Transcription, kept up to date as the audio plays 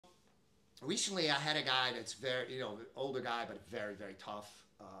recently I had a guy that's very, older guy, but very, very tough,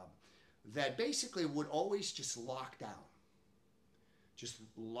 that basically would always just lock down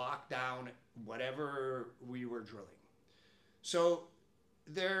whatever we were drilling. So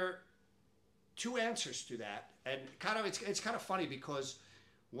there are two answers to that, and it's kind of funny because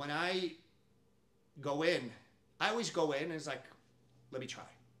when I go in, I always go in and it's like, let me try.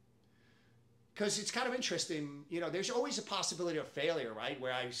 Because it's kind of interesting, there's always a possibility of failure, right?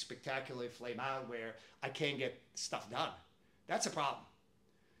 Where I spectacularly flame out, where I can't get stuff done. That's a problem.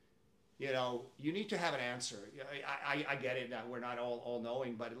 You need to have an answer. I get it that we're not all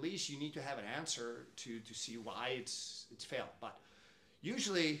knowing, but at least you need to have an answer to see why it's failed. But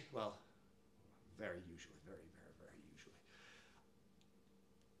usually, well, very usually, very, very, very usually,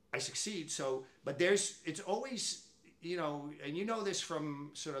 I succeed. So, but it's always, and this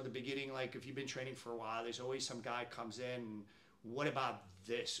from sort of the beginning, like if you've been training for a while, there's always some guy comes in, and what about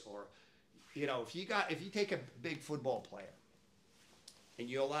this? Or, if you take a big football player and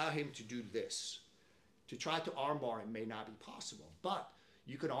you allow him to do this, to try to armbar him may not be possible, but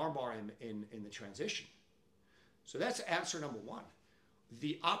you can armbar him in the transition. So that's answer number one.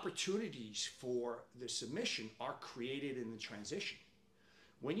 The opportunities for the submission are created in the transition.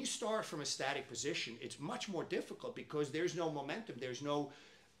 When you start from a static position, it's much more difficult because there's no momentum, there's no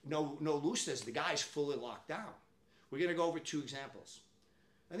looseness. The guy's fully locked down. We're going to go over two examples.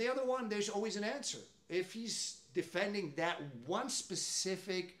 And the other one, there's always an answer. If he's defending that one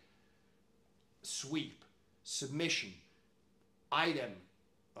specific sweep, submission, item,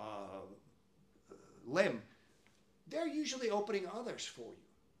 limb, they're usually opening others for you.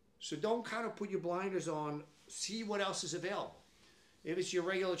 So don't kind of put your blinders on, see what else is available. If it's your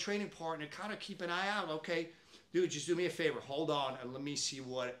regular training partner, kind of keep an eye out. Okay, dude, just do me a favor. Hold on and let me see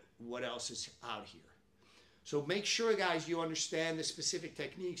what else is out here. So make sure, guys, you understand the specific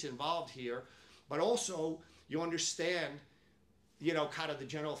techniques involved here, but also you understand, kind of the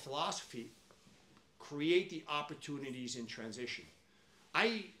general philosophy. Create the opportunities in transition.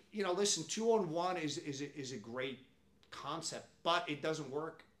 Listen, 2-on-1 is a great concept, but it doesn't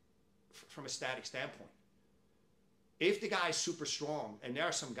work from a static standpoint. If the guy's super strong, and there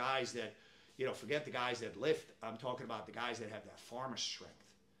are some guys that, forget the guys that lift, I'm talking about the guys that have that farmer strength,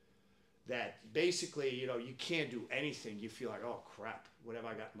 that basically, you can't do anything. You feel like, oh crap, what have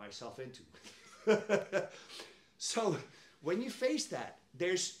I gotten myself into? So when you face that,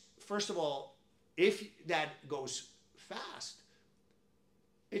 first of all, if that goes fast,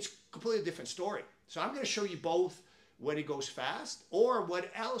 it's a completely different story. So I'm going to show you both when it goes fast or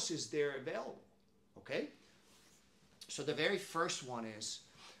what else is there available, okay? So the very first one is,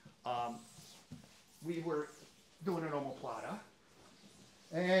 we were doing an omoplata,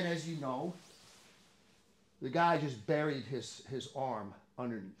 and as you know, the guy just buried his arm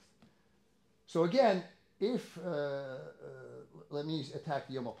underneath. So again, if, let me attack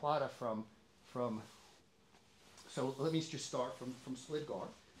the omoplata so let me just start from split guard.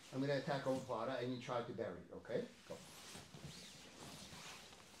 I'm going to attack omoplata, and you try to bury it, okay? Go.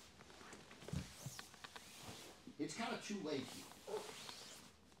 It's kind of too late here.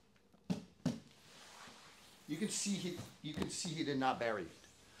 You can see he did not bury it.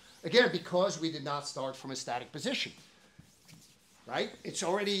 Again, because we did not start from a static position, right? It's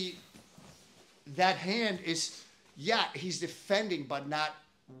already, that hand is, yeah, he's defending, but not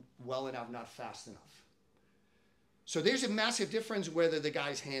well enough, not fast enough. So there's a massive difference whether the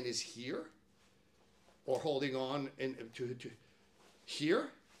guy's hand is here or holding on to here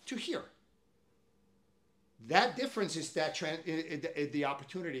to here. That difference is the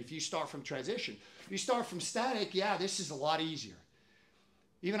opportunity. If you start from transition, if you start from static, yeah, this is a lot easier.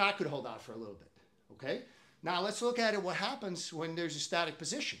 Even I could hold out for a little bit, okay? Now let's look at it, what happens when there's a static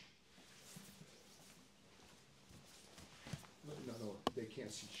position. No, they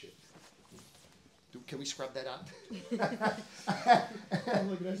can't see shit. Can we scrub that out? Look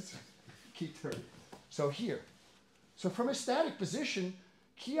at this. Keep turning. So here. So from a static position,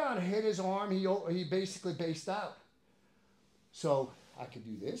 Keon hit his arm, he basically based out. So I could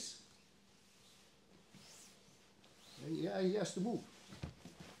do this. And yeah, he has to move.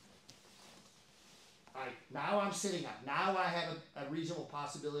 All right, now I'm sitting up. Now I have a reasonable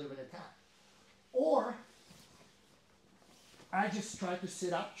possibility of an attack. Or I just try to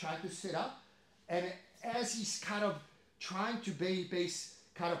sit up, and as he's kind of trying to bring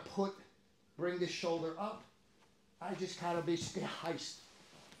the shoulder up, I just kind of basically heist.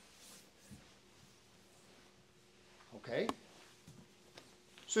 Okay?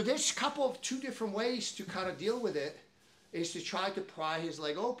 So there's two different ways to kind of deal with it, is to try to pry his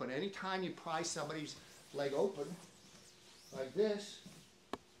leg open. Anytime you pry somebody's leg open, like this,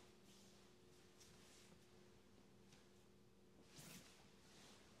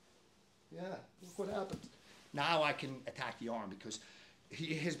 what happens? Now I can attack the arm because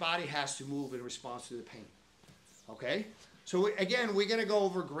his body has to move in response to the pain. Okay? So again, we're going to go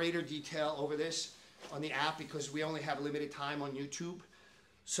over greater detail over this on the app because we only have limited time on YouTube.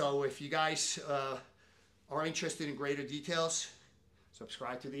 So if you guys are interested in greater details,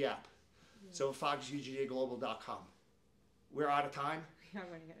 subscribe to the app. So foxugaglobal.com. We're out of time. We are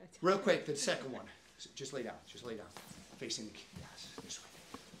running out of time. Real quick, the second one. Just lay down. Just lay down. Facing the yes, this way.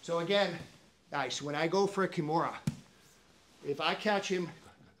 So again, guys, when I go for a Kimura, if I catch him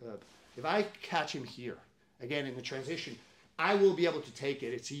here, again in the transition, I will be able to take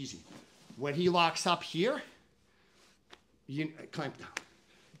it. It's easy. When he locks up here, you clamp down.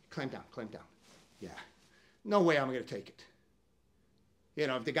 Clamp down, clamp down. Yeah. No way I'm going to take it. You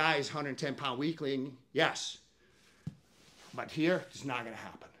know, if the guy is 110-pound weakling, yes. But here, it's not going to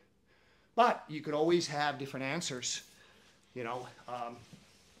happen. But you could always have different answers, you know,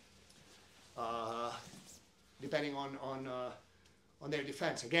 depending on their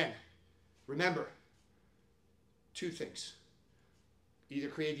defense. Again, remember, two things. Either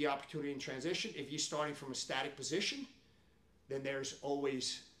create the opportunity in transition. If you're starting from a static position, then there's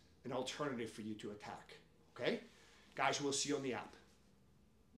always an alternative for you to attack. Okay? Guys, we'll see you on the app.